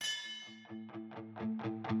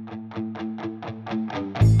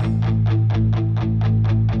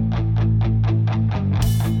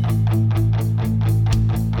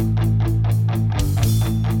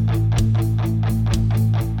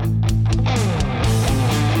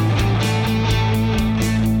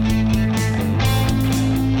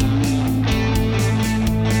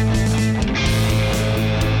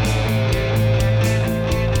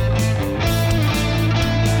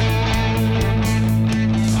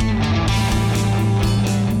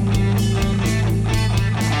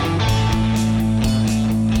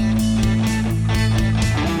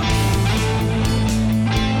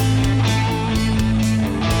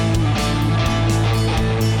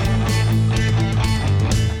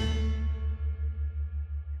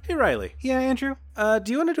Riley. Yeah, Andrew? Do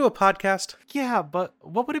you want to do a podcast? Yeah, but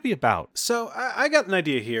what would it be about? So I got an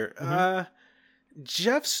idea here.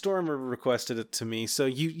 Jeff Stormer requested it to me, so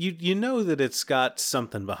you know that it's got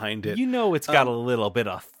something behind it. You know it's got a little bit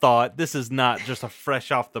of thought. This is not just a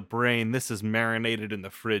fresh off the brain. This is marinated in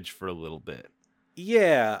the fridge for a little bit.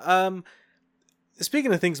 Yeah.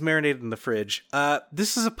 Speaking of things marinated in the fridge,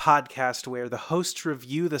 this is a podcast where the hosts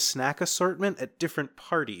review the snack assortment at different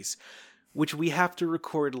parties, which we have to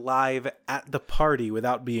record live at the party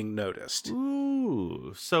without being noticed.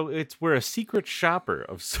 Ooh, so we're a secret shopper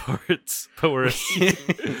of sorts, but we're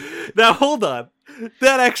Now hold on,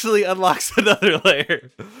 that actually unlocks another layer.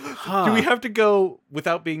 Do we have to go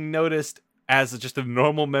without being noticed as just a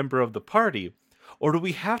normal member of the party, or do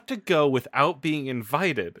we have to go without being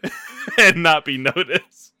invited and not be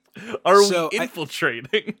noticed? Are we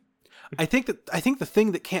infiltrating? I think the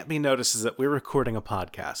thing that can't be noticed is that we're recording a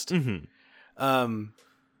podcast. Mm-hmm.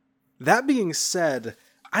 That being said,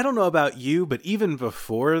 I don't know about you, but even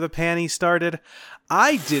before the panty started,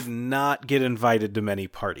 I did not get invited to many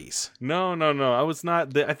parties. No. I was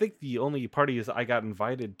not. I think the only parties I got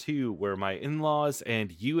invited to were my in-laws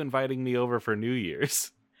and you inviting me over for New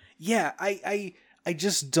Year's. Yeah, I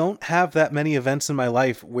just don't have that many events in my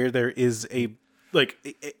life where there is a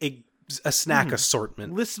snack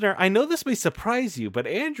assortment. Listener, I know this may surprise you, but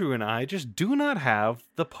Andrew and I just do not have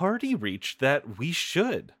the party reach that we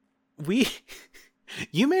should.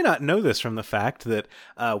 You may not know this from the fact that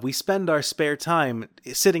we spend our spare time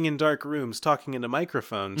sitting in dark rooms talking into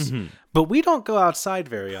microphones, but we don't go outside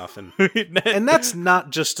very often. And that's not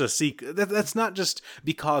just a secret. That's not just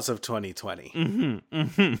because of 2020.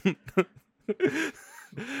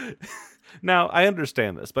 Now, I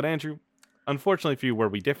understand this, but Andrew, unfortunately for you, where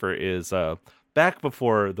we differ is back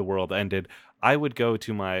before the world ended, I would go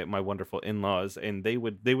to my wonderful in-laws, and they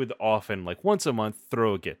would often, like once a month,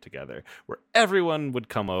 throw a get-together where everyone would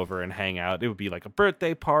come over and hang out. It would be like a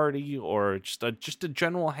birthday party or just a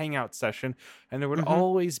general hangout session, and there would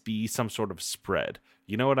always be some sort of spread.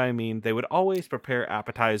 You know what I mean? They would always prepare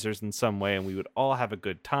appetizers in some way, and we would all have a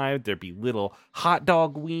good time. There'd be little hot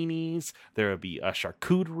dog weenies. There would be a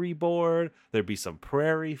charcuterie board. There'd be some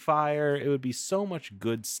prairie fire. It would be so much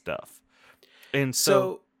good stuff. And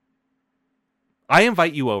so I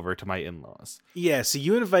invite you over to my in-laws. Yeah, so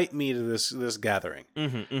you invite me to this gathering.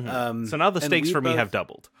 So now the stakes for me have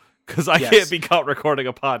doubled because I can't be caught recording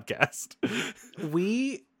a podcast.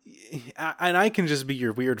 And I can just be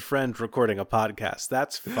your weird friend recording a podcast.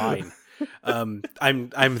 That's fine. I'm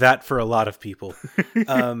that for a lot of people.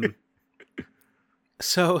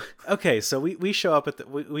 So we show up at the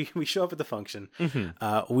we show up at the function.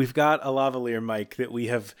 We've got a lavalier mic that we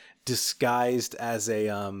have disguised as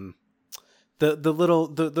a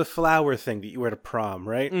the flower thing that you wear to prom,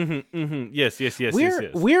 right? Yes.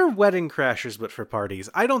 We're wedding crashers, but for parties.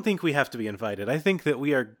 I don't think we have to be invited. I think that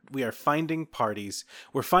we are finding parties.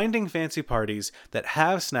 We're finding fancy parties that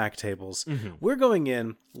have snack tables. We're going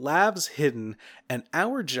in, labs hidden, and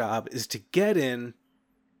our job is to get in,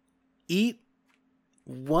 eat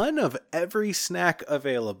one of every snack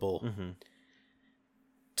available,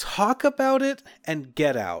 talk about it, and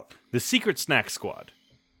get out. The secret snack squad.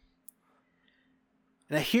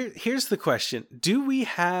 Now here's the question.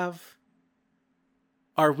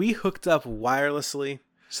 Are we hooked up wirelessly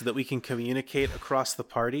so that we can communicate across the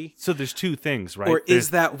party? So there's two things, right? Or is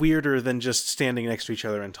that weirder than just standing next to each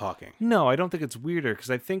other and talking? No, I don't think it's weirder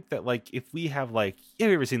because I think that if we have have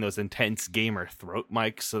you ever seen those intense gamer throat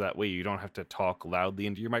mics so that way you don't have to talk loudly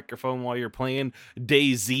into your microphone while you're playing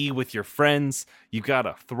DayZ with your friends? You got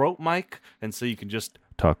a throat mic, and so you can just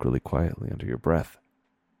talk really quietly under your breath.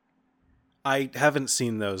 I haven't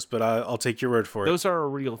seen those, but I'll take your word for it. Those are a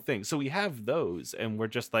real thing. So we have those, and we're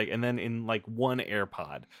just and then in one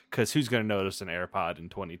AirPod, because who's going to notice an AirPod in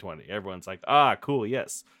 2020? Everyone's like, cool,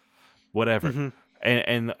 yes, whatever.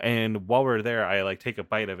 And while we're there, I take a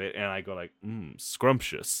bite of it, and I go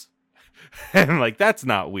scrumptious, and that's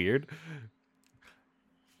not weird.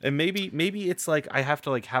 And maybe it's I have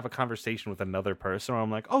to have a conversation with another person, or I'm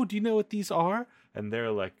like, oh, do you know what these are? And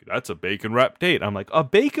they're like, that's a bacon wrap date. I'm like, a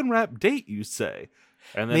bacon wrap date, you say?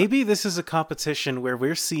 And then maybe this is a competition where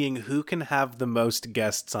we're seeing who can have the most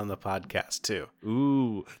guests on the podcast too.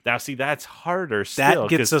 Ooh, now see, that's harder still. That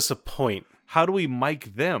gets us a point. How do we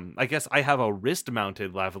mic them? I guess I have a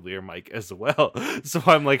wrist-mounted lavalier mic as well. So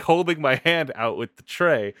I'm holding my hand out with the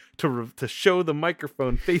tray to show the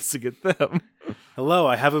microphone facing at them. Hello,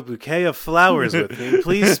 I have a bouquet of flowers with me.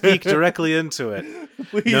 Please speak directly into it.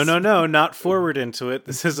 Please. No, not forward into it.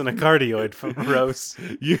 This isn't a cardioid rose.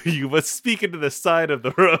 You must speak into the side of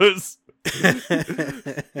the rose.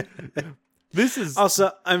 This is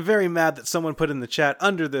Also, I'm very mad that someone put in the chat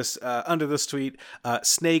under this tweet,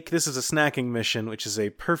 Snake, this is a snacking mission, which is a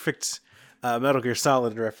perfect Metal Gear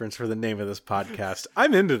Solid reference for the name of this podcast.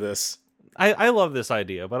 I'm into this. I love this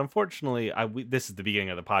idea, but unfortunately, this is the beginning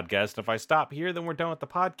of the podcast. If I stop here, then we're done with the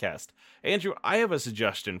podcast. Andrew, I have a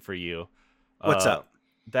suggestion for you. What's up?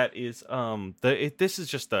 That is, this is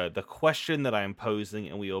just the question that I'm posing,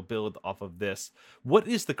 and we will build off of this. What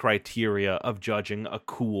is the criteria of judging a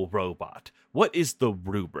cool robot? What is the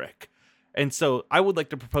rubric? And so I would like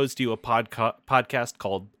to propose to you a podcast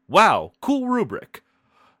called Wow, Cool Rubric.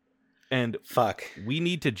 And fuck, we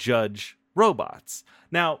need to judge robots.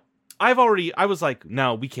 Now, I was like,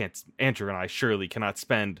 no, we can't, Andrew and I surely cannot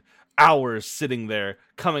spend hours sitting there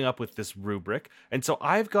coming up with this rubric. And so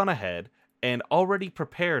I've gone ahead and already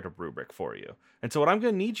prepared a rubric for you. And so what I'm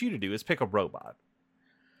going to need you to do is pick a robot.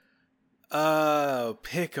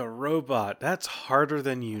 Pick a robot. That's harder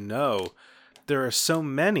than you know. There are so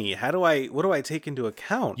many. What do I take into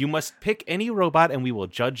account? You must pick any robot and we will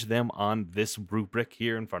judge them on this rubric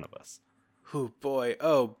here in front of us.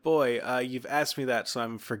 Oh boy, you've asked me that, so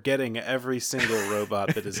I'm forgetting every single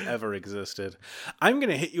robot that has ever existed. I'm going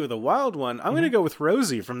to hit you with a wild one. I'm going to go with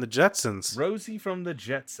Rosie from the Jetsons. Rosie from the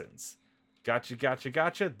Jetsons.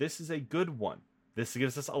 Gotcha. This is a good one. This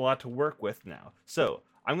gives us a lot to work with now. So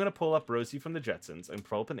I'm going to pull up Rosie from the Jetsons and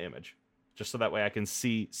pull up an image, just so that way I can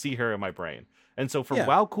see her in my brain. And so for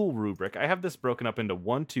Wow Cool Rubric, I have this broken up into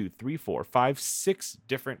 1, 2, 3, 4, 5, 6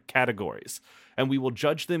 different categories. And we will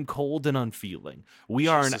judge them cold and unfeeling. We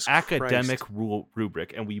are an academic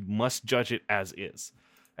rubric, and we must judge it as is.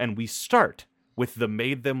 And we start with the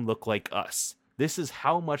made them look like us. This is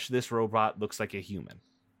how much this robot looks like a human.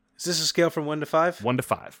 Is this a scale from 1 to 5? 1 to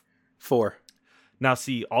 5. 4. Now,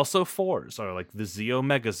 see, also 4s are like the Zeo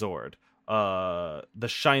Megazord, the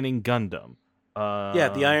Shining Gundam.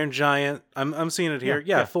 The Iron Giant. I'm seeing it here.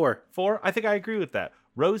 Yeah, 4. 4? I think I agree with that.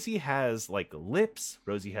 Rosie has like lips.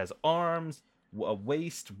 Rosie has arms, a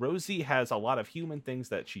waist. Rosie has a lot of human things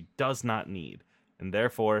that she does not need, and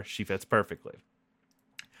therefore she fits perfectly.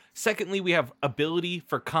 Secondly, we have ability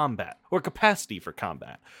for combat, or capacity for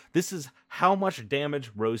combat. This is how much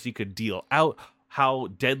damage Rosie could deal out, how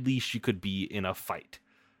deadly she could be in a fight.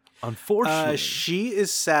 Unfortunately, she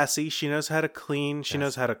is sassy. She knows how to clean. She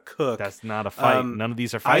knows how to cook. That's not a fight. None of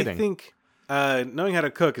these are fighting. I think knowing how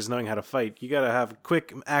to cook is knowing how to fight. You got to have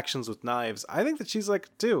quick actions with knives. I think that she's like a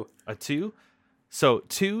 2. A 2? So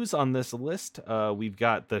 2s on this list. We've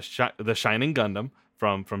got the Shining Gundam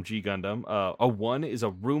from G Gundam. A 1 is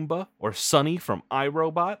a Roomba or Sunny from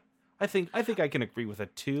iRobot. I think I can agree with a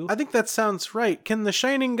 2. I think that sounds right. Can the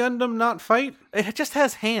Shining Gundam not fight? It just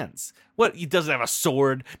has hands. What? It doesn't have a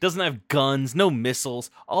sword, doesn't have guns, no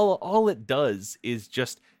missiles. All it does is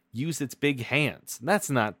just use its big hands. That's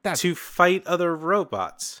to fight other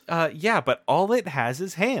robots. Yeah, but all it has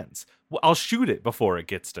is hands. Well, I'll shoot it before it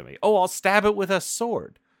gets to me. Oh, I'll stab it with a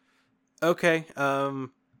sword. Okay.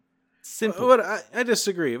 Simple. But I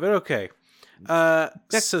disagree, but okay.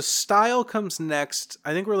 So style comes next.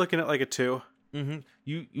 I think we're looking at like a 2. Mm-hmm.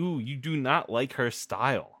 You do not like her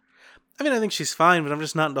style. I mean, I think she's fine, but I'm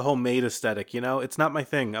just not into the whole maid aesthetic, you know? It's not my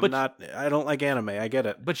thing. I don't like anime. I get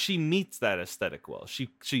it. But she meets that aesthetic well.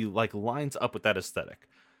 She like lines up with that aesthetic.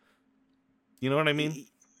 You know what I mean?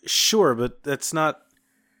 Sure, but that's not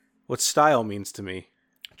what style means to me.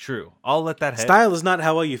 True. I'll let that head. Style is not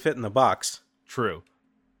how well you fit in the box. True.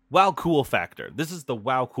 Wow Cool factor. This is the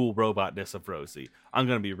Wow Cool robotness of Rosie. I'm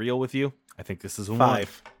going to be real with you. I think this is a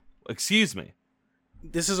 5. 1. Excuse me.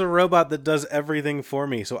 This is a robot that does everything for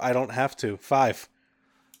me, so I don't have to. 5.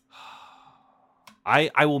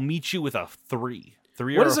 I will meet you with a 3.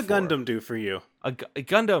 3 what or does a 4. Gundam do for you? A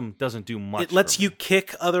Gundam doesn't do much. It lets you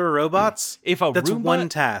kick other robots? That's Roomba, one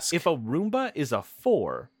task. If a Roomba is a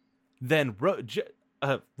 4, then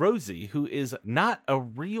Rosie, who is not a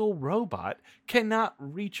real robot, cannot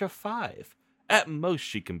reach a 5. At most,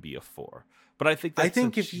 she can be a 4. But I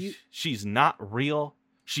think she's not real,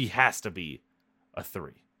 she has to be a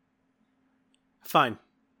 3. Fine.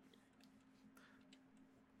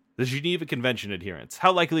 The Geneva Convention adherence.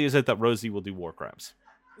 How likely is it that Rosie will do war crimes?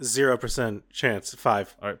 0% chance.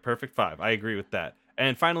 5. All right, perfect. 5. I agree with that.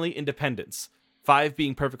 And finally, independence. 5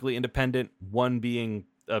 being perfectly independent, 1 being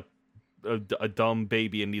a dumb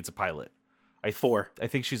baby and needs a pilot. 4. I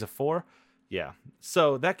think she's a 4. Yeah.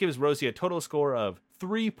 So that gives Rosie a total score of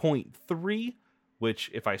 3.3,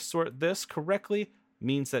 which, if I sort this correctly,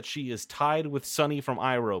 means that she is tied with Sunny from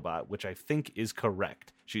iRobot, which I think is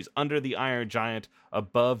correct. She's under the Iron Giant,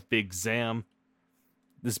 above Big Zam.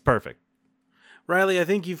 This is perfect. Riley, I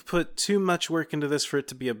think you've put too much work into this for it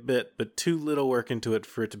to be a bit, but too little work into it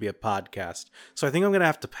for it to be a podcast. So I think I'm going to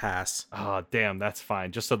have to pass. Oh, damn, that's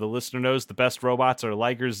fine. Just so the listener knows, the best robots are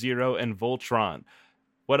Liger Zero and Voltron.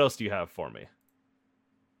 What else do you have for me?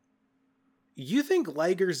 You think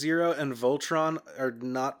Liger Zero and Voltron are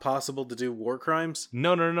not possible to do war crimes?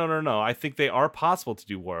 No. I think they are possible to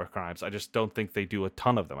do war crimes. I just don't think they do a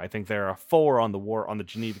ton of them. I think there are 4 on the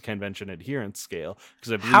Geneva Convention adherence scale.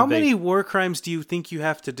 How many war crimes do you think you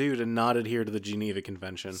have to do to not adhere to the Geneva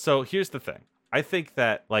Convention? So here's the thing. I think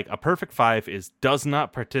that like a perfect 5 does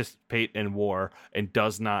not participate in war and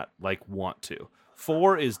does not like want to.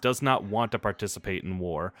 4 does not want to participate in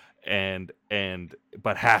war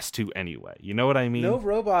but has to anyway. You know what I mean? No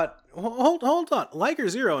robot. Hold on. Liger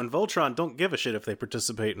Zero and Voltron don't give a shit if they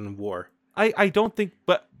participate in war. I don't think,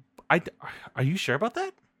 but are you sure about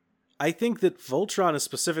that? I think that Voltron is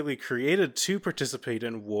specifically created to participate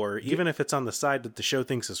in war, even if it's on the side that the show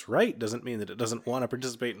thinks is right, doesn't mean that it doesn't want to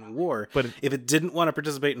participate in war. But if it didn't want to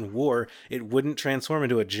participate in war, it wouldn't transform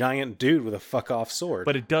into a giant dude with a fuck-off sword.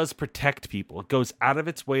 But it does protect people. It goes out of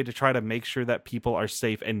its way to try to make sure that people are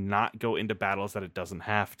safe and not go into battles that it doesn't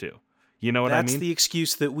have to. You know what I mean? That's the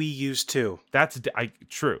excuse that we use too.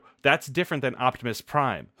 True. That's different than Optimus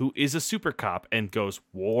Prime, who is a super cop and goes,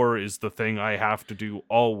 "War is the thing I have to do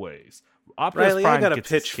always." Optimus Riley, Prime I got a gets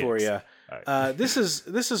pitch his for kicks. you. Right. This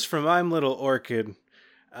is from I'm Little Orchid.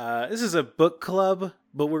 This is a book club,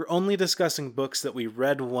 but we're only discussing books that we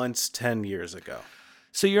read once 10 years ago.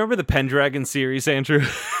 So you remember the Pendragon series, Andrew?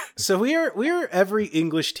 So we're every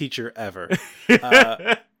English teacher ever.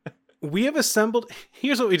 We have assembled.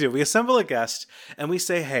 Here's what we do: we assemble a guest, and we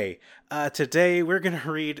say, "Hey, today we're gonna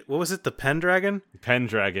read. What was it? The Pendragon?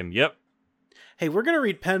 Pendragon. Yep. Hey, we're gonna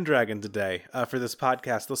read Pendragon today for this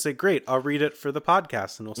podcast." They'll say, "Great, I'll read it for the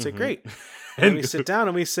podcast," and we'll say, "Great." And we sit down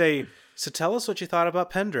and we say, "So tell us what you thought about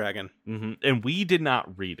Pendragon." Mm-hmm. And we did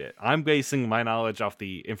not read it. I'm basing my knowledge off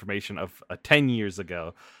the information of 10 years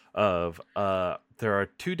ago. There are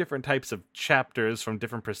 2 different types of chapters from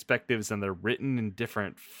different perspectives, and they're written in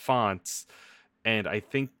different fonts. And I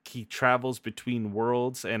think he travels between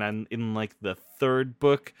worlds, and in like the 3rd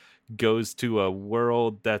book goes to a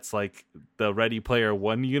world that's like the Ready Player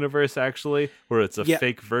One universe, actually, where it's a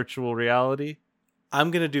fake virtual reality.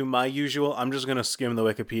 I'm going to do my usual. I'm just going to skim the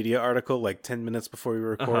Wikipedia article like 10 minutes before we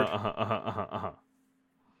record.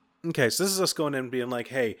 Okay, so this is us going in and being like,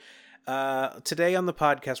 hey, today on the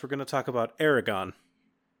podcast, we're going to talk about Aragon.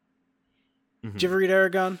 Mm-hmm. Did you ever read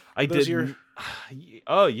Aragon? I did.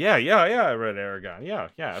 Oh, yeah, I read Aragon. Yeah,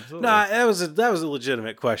 absolutely. No, that was a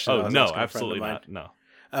legitimate question. Oh, no, absolutely not. No.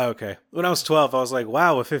 Oh, okay. When I was 12, I was like,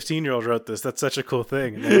 wow, a 15-year-old wrote this. That's such a cool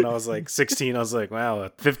thing. And then when I was like 16, I was like, wow, a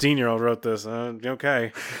 15-year-old wrote this.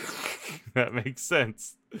 Okay. That makes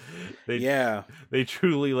sense. They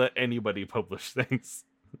truly let anybody publish things.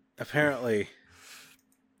 Apparently.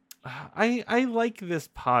 I like this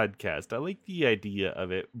podcast. I like the idea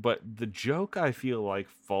of it, but the joke I feel like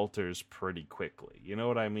falters pretty quickly. You know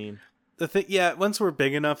what I mean? Once we're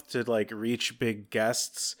big enough to like reach big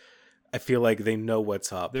guests, I feel like they know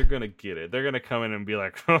what's up. They're gonna get it. They're gonna come in and be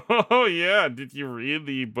like, "Oh yeah, did you read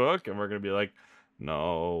the book?" And we're gonna be like,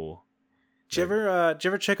 "No." Did you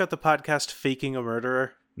ever check out the podcast Faking a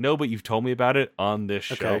Murderer? No, but you've told me about it on this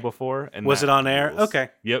show before. And was it on air? Okay.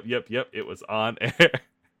 Yep. It was on air.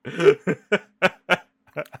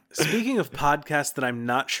 Speaking of podcasts that I'm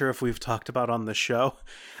not sure if we've talked about on the show,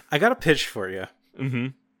 I got a pitch for you. Mm-hmm.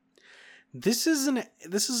 This is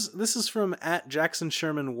from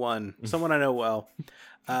 @JacksonSherman1, someone I know well.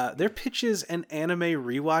 Their pitch is an anime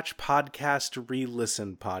rewatch podcast,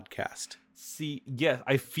 re-listen podcast. See, yes,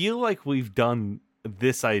 I feel like we've done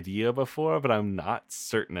this idea before, but I'm not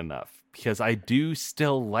certain enough because I do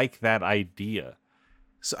still like that idea.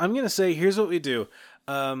 So I'm gonna say, here's what we do.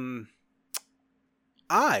 We're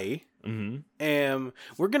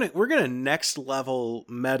gonna next level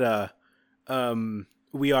meta.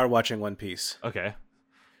 We are watching One Piece. Okay.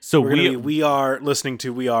 So we are listening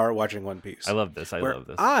to We Are Watching One Piece. I love this.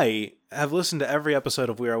 I have listened to every episode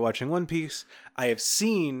of We Are Watching One Piece. I have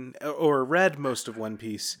seen or read most of One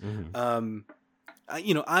Piece. Mm-hmm.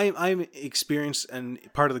 I'm experienced and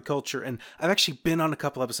part of the culture, and I've actually been on a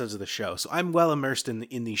couple episodes of the show, so I'm well immersed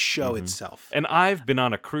in the show itself. And I've been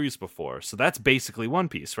on a cruise before, so that's basically One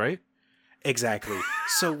Piece, right? Exactly.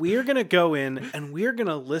 So we're going to go in and we're going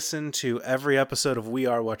to listen to every episode of We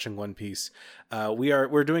Are Watching One Piece.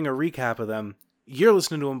 We're doing a recap of them. You're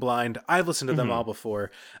listening to them blind. I've listened to them all before.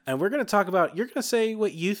 And we're going to talk about, you're going to say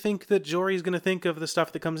what you think that Jory's going to think of the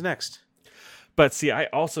stuff that comes next. But see, I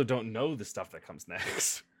also don't know the stuff that comes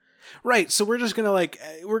next. Right, so we're just gonna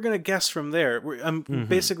we're gonna guess from there.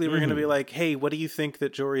 Basically, we're gonna be like, hey, what do you think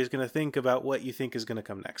that Jory is gonna think about what you think is gonna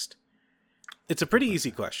come next? It's a pretty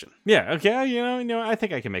easy question. Yeah. Okay. I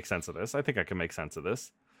think I can make sense of this.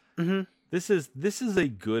 Mm-hmm. This is a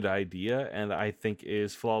good idea, and I think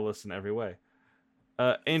is flawless in every way.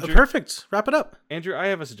 Andrew, perfect. Wrap it up. Andrew, I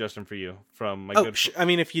have a suggestion for you from my good. I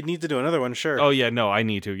mean, if you need to do another one, sure. Oh yeah, no, I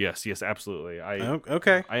need to. Yes, absolutely.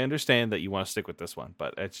 Okay. I understand that you want to stick with this one,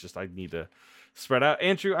 but it's just I need to spread out.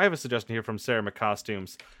 Andrew, I have a suggestion here from Sarah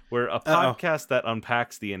McCostumes, where a podcast that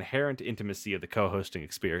unpacks the inherent intimacy of the co-hosting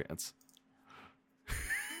experience.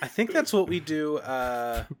 I think that's what we do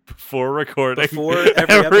before recording. Before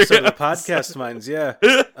every episode of the Podcast Minds, yeah.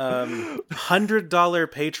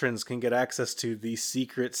 $100 patrons can get access to the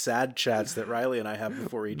secret sad chats that Riley and I have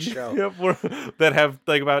before each show. Yep, that have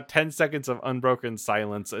about 10 seconds of unbroken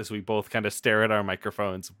silence as we both kind of stare at our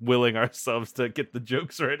microphones, willing ourselves to get the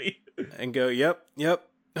jokes ready. And go, yep.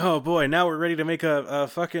 Oh boy, now we're ready to make a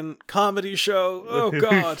fucking comedy show. Oh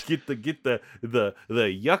god. get the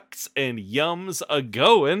yucks and yums a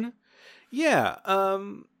going. Yeah.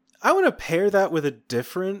 I want to pair that with a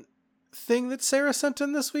different thing that Sarah sent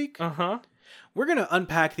in this week. Uh-huh. We're going to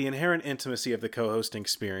unpack the inherent intimacy of the co-hosting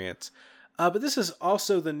experience. But this is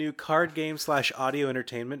also the new card game / audio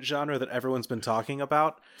entertainment genre that everyone's been talking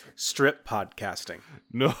about. Strip podcasting.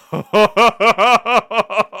 No.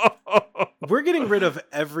 We're getting rid of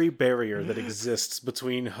every barrier that exists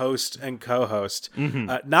between host and co-host.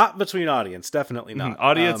 Not between audience, definitely not.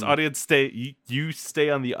 Audience, stay. You stay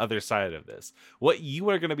on the other side of this. What you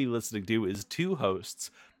are going to be listening to is two hosts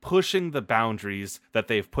pushing the boundaries that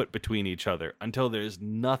they've put between each other until there's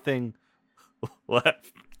nothing left.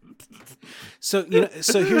 So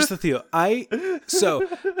here's the deal.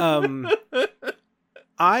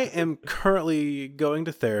 I am currently going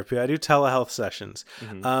to therapy. I do telehealth sessions.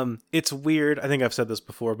 It's weird. I think I've said this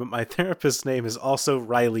before, but my therapist's name is also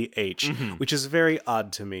Riley H, which is very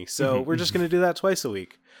odd to me. So we're just going to do that twice a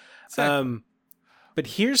week. Exactly. But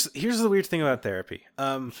here's the weird thing about therapy.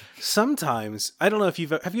 Sometimes, I don't know if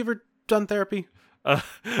have you ever done therapy?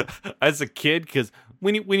 As a kid, because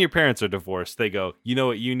when your parents are divorced, they go, you know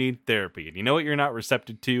what you need? Therapy. And you know what you're not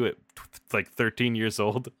receptive to at 13 years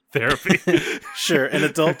old? Therapy. Sure, an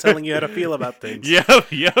adult telling you how to feel about things. Yep.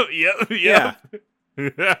 Yeah.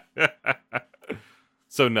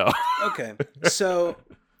 So no. Okay. So,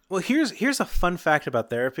 well, here's a fun fact about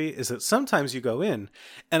therapy is that sometimes you go in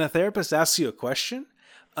and a therapist asks you a question,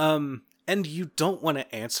 and you don't want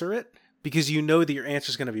to answer it because you know that your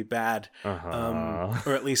answer is going to be bad,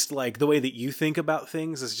 or at least the way that you think about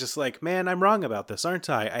things is just man, I'm wrong about this, aren't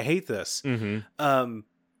I? I hate this.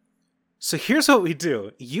 So here's what we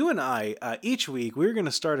do. You and I, each week, we're going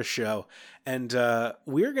to start a show, and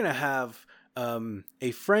we're going to have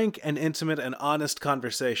a frank and intimate and honest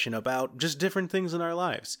conversation about just different things in our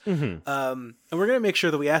lives. And we're going to make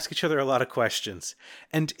sure that we ask each other a lot of questions.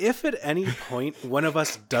 And if at any point one of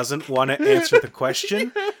us doesn't want to answer the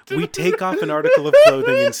question, we take off an article of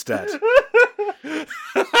clothing instead.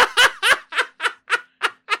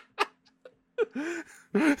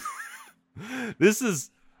 This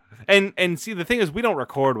is... And see, the thing is, we don't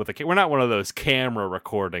record with we're not one of those camera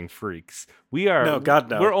recording freaks. We are. No, God,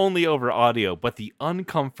 no. We're only over audio, but the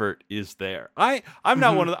uncomfort is there. I'm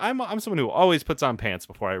not one of the, I'm someone who always puts on pants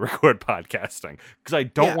before I record podcasting because I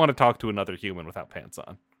don't want to talk to another human without pants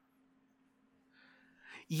on.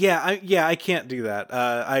 I can't do that.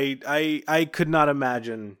 I could not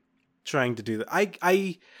imagine trying to do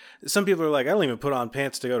that. Some people are like, I don't even put on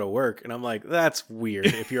pants to go to work. And I'm like, that's weird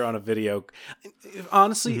if you're on a video.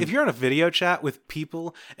 Honestly, if you're on a video chat with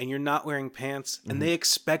people and you're not wearing pants and they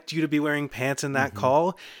expect you to be wearing pants in that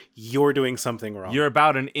call, you're doing something wrong. You're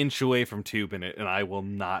about an inch away from tubing it, and I will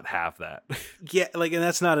not have that. Yeah, and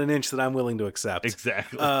that's not an inch that I'm willing to accept.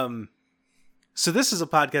 Exactly. So this is a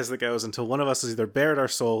podcast that goes until one of us is either bared our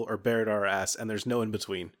soul or bared our ass, and there's no in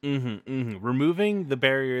between. Removing the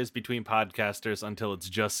barriers between podcasters until it's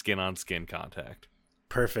just skin-on-skin contact.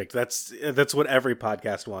 Perfect. That's what every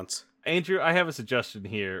podcast wants. Andrew, I have a suggestion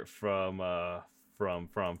here from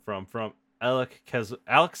Alex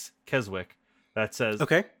Keswick that says,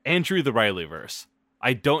 "Okay, Andrew the Rileyverse."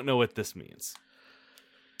 I don't know what this means.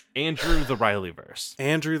 Andrew the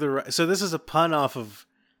Rileyverse. So this is a pun off of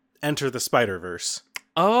Enter the Spider-Verse.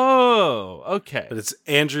 Oh, okay. But it's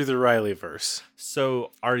Andrew the Rileyverse.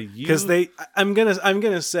 So are you... Because I'm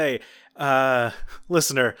gonna say,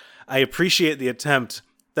 listener, I appreciate the attempt.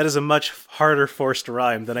 That is a much harder forced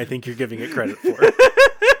rhyme than I think you're giving it credit for.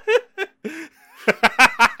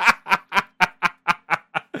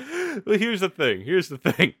 Well, here's the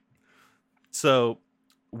thing. So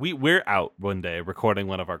we're out one day recording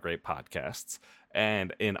one of our great podcasts,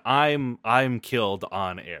 and I'm killed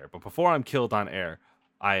on air. But before I'm killed on air,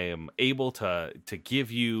 I am able to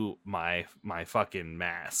give you my fucking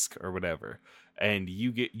mask or whatever, and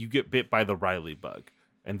you get bit by the Riley bug,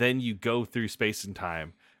 and then you go through space and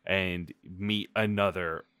time and meet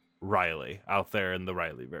another Riley out there in the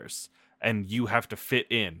Rileyverse, and you have to fit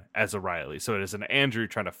in as a Riley. So it is an Andrew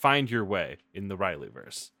trying to find your way in the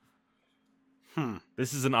Rileyverse.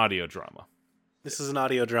 This is an audio drama.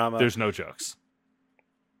 There's no jokes.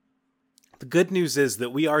 The good news is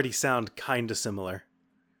that we already sound kind of similar.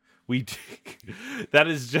 We do. That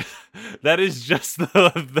is just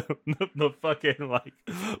the fucking like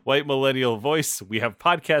white millennial voice. We have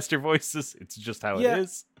podcaster voices. It's just how it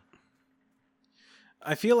is.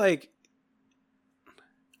 I feel like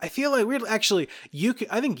we're actually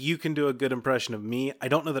I think you can do a good impression of me. I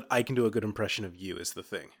don't know that I can do a good impression of you is the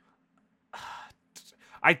thing.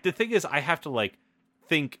 The thing is, I have to like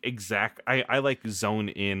think I like zone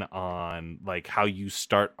in on like how you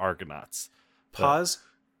start Argonauts. Pause.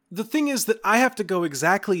 The thing is that I have to go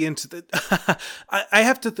exactly into the. I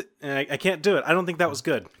have to. I can't do it. I don't think that was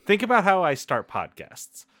good. Think about how I start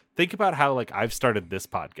podcasts. Think about how like I've started this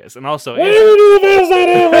podcast, and also Why do you do this? I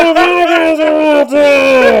don't have a podcast all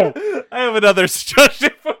the time. I have another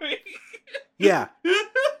suggestion for me. Yeah.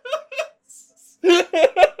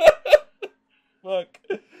 Fuck.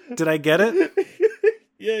 Did I get it?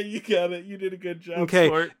 Yeah, you got it. You did a good job. Okay.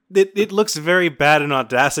 Sport. It looks very bad in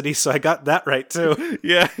Audacity, so I got that right too.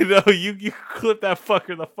 Yeah, no, you clipped that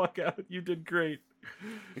fucker the fuck out. You did great.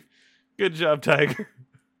 Good job, Tiger.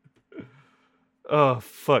 Oh,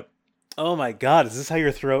 fuck. Oh my god, is this how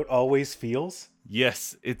your throat always feels?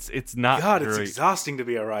 Yes, it's not God, great. it's exhausting to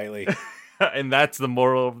be a Riley. And that's the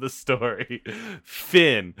moral of the story.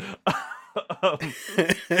 Finn.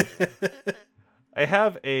 I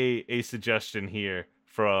have a suggestion here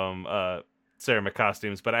from Sarah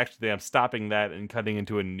McCostumes, but actually I'm stopping that and cutting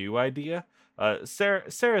into a new idea.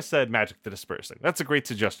 Sarah said Magic the Dispersing. That's a great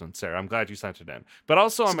suggestion, Sarah. I'm glad you sent it in. But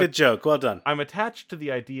also, it's a good joke. Well done. I'm attached to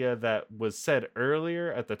the idea that was said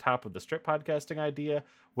earlier at the top of the strip podcasting idea,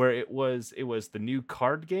 where it was the new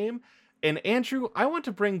card game. And Andrew, I want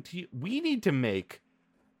to bring to you, we need to make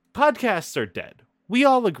podcasts are dead. We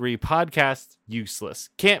all agree podcasts useless.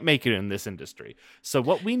 Can't make it in this industry. So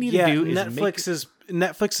what we need to do is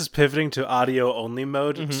Netflix is pivoting to audio only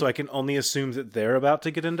mode, so I can only assume that they're about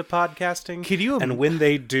to get into podcasting. And when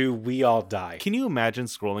they do, we all die. Can you imagine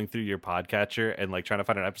scrolling through your podcatcher and like trying to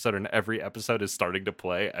find an episode, and every episode is starting to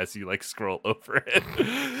play as you like scroll over it?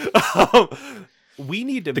 We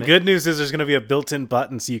need to. The good news is there's going to be a built-in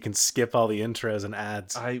button so you can skip all the intros and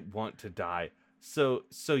ads. I want to die. So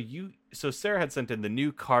Sarah had sent in the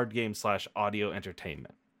new card game / audio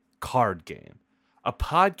entertainment card game, a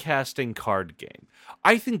podcasting card game.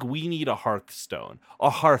 I think we need a Hearthstone, a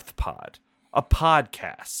Hearth pod, a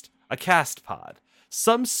podcast, a cast pod,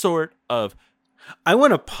 some sort of. I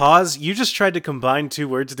want to pause. You just tried to combine two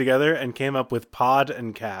words together and came up with pod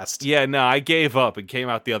and cast. Yeah, no, I gave up and came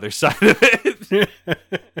out the other side of it.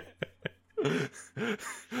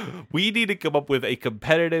 We need to come up with a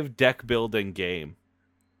competitive deck building game,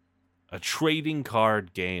 a trading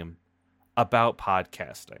card game about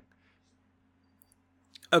podcasting.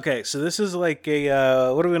 Okay, so this is like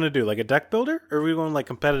a what are we going to do? Like a deck builder, or are we going like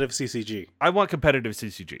competitive CCG? I want competitive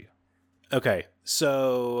CCG. Okay,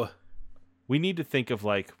 so we need to think of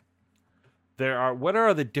like what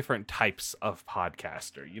are the different types of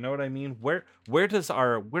podcaster? You know what I mean? Where does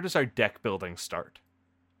our deck building start?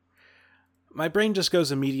 My brain just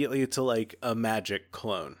goes immediately to like a Magic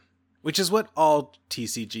clone, which is what all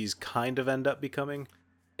TCGs kind of end up becoming.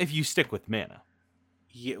 If you stick with mana.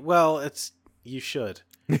 Yeah, well, you should.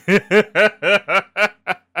 You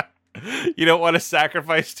don't want to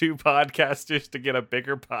sacrifice 2 podcasters to get a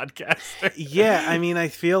bigger podcaster? Yeah, I mean, I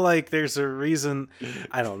feel like there's a reason.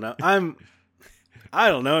 I don't know.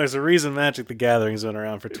 There's a reason Magic the Gathering's been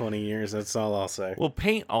around for 20 years. That's all I'll say. Well,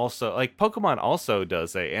 Paint also, like Pokemon also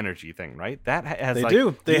does a energy thing, right? That has They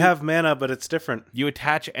do. They have mana, but it's different. You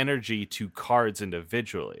attach energy to cards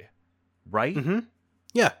individually, right? Mm-hmm.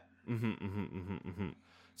 Yeah.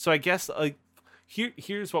 So I guess like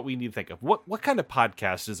here's what we need to think of. What kind of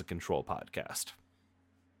podcast is a control podcast?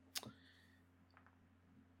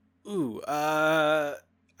 Ooh, I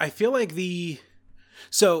feel like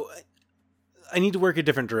I need to work a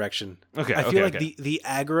different direction. Okay. I feel like the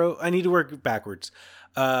aggro. I need to work backwards.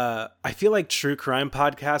 I feel like true crime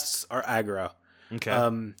podcasts are aggro.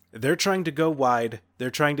 Okay. They're trying to go wide.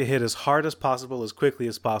 They're trying to hit as hard as possible, as quickly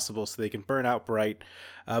as possible, so they can burn out bright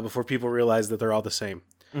before people realize that they're all the same.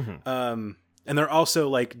 And they're also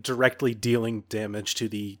like directly dealing damage to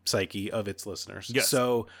the psyche of its listeners. Yes.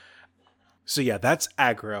 So yeah, that's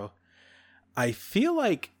aggro. I feel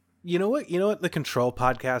like you know what the Control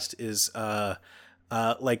podcast is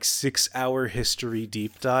like 6-hour history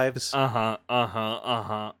deep dives.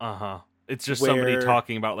 It's just Where- somebody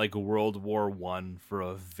talking about like World War One for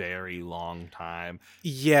a very long time.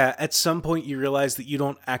 Yeah, at some point you realize that you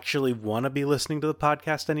don't actually want to be listening to the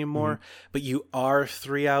podcast anymore, but you are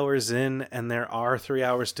 3 hours in and there are 3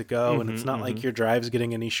 hours to go, and it's not like your drive's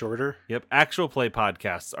getting any shorter. Yep, actual play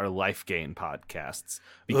podcasts are life gain podcasts.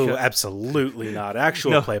 Oh, absolutely not.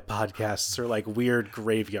 Actual play podcasts are like weird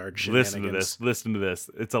graveyard shenanigans. Listen to this.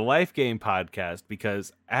 It's a life gain podcast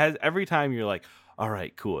because every time you're like, all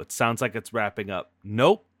right, cool. It sounds like it's wrapping up.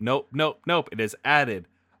 Nope. It has added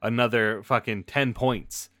another fucking 10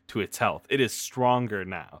 points to its health. It is stronger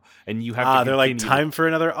now. And you have to they're like, time for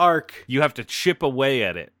another arc. You have to chip away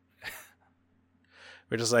at it.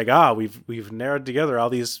 We're just like, we've narrowed together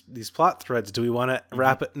all these plot threads. Do we want to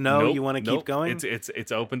wrap it? No, Nope, you want to keep going?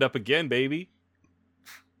 It's opened up again, baby.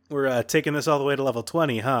 We're taking this all the way to level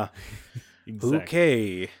 20, huh? Exactly.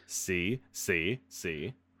 Okay. See.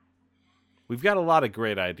 We've got a lot of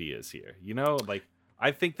great ideas here. You know, like,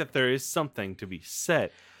 I think that there is something to be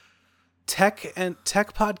said. Tech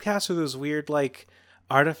podcasts are those weird, like,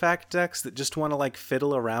 artifact decks that just want to, like,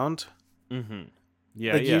 fiddle around. Mm-hmm.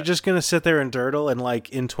 Yeah, like, you're just going to sit there and durdle, and, like,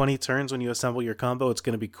 in 20 turns when you assemble your combo, it's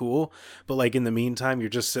going to be cool. But, like, in the meantime, you're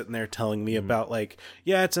just sitting there telling me about, like,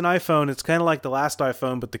 yeah, it's an iPhone. It's kind of like the last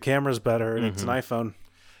iPhone, but the camera's better, and it's an iPhone.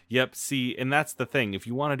 Yep, see, and that's the thing. If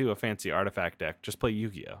you want to do a fancy artifact deck, just play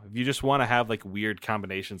Yu-Gi-Oh! If you just want to have like weird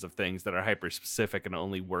combinations of things that are hyper-specific and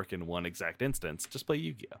only work in one exact instance, just play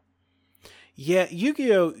Yu-Gi-Oh! Yeah,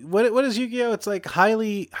 Yu-Gi-Oh! What is Yu-Gi-Oh? It's like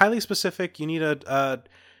highly specific. You need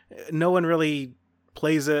no one really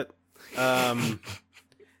plays it. And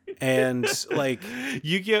like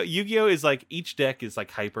Yu-Gi-Oh is like each deck is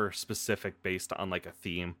like hyper-specific based on like a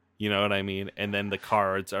theme. You know what I mean? And then the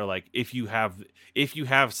cards are like, if you have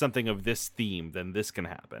something of this theme, then this can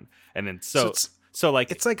happen. And then so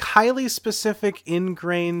like it's like highly specific,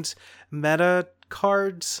 ingrained meta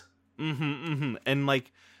cards. And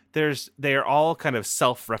like they are all kind of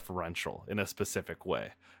self-referential in a specific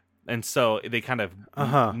way, and so they kind of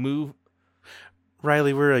move.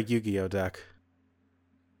 Riley, we're a Yu-Gi-Oh deck.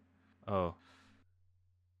 Oh.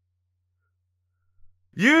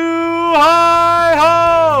 You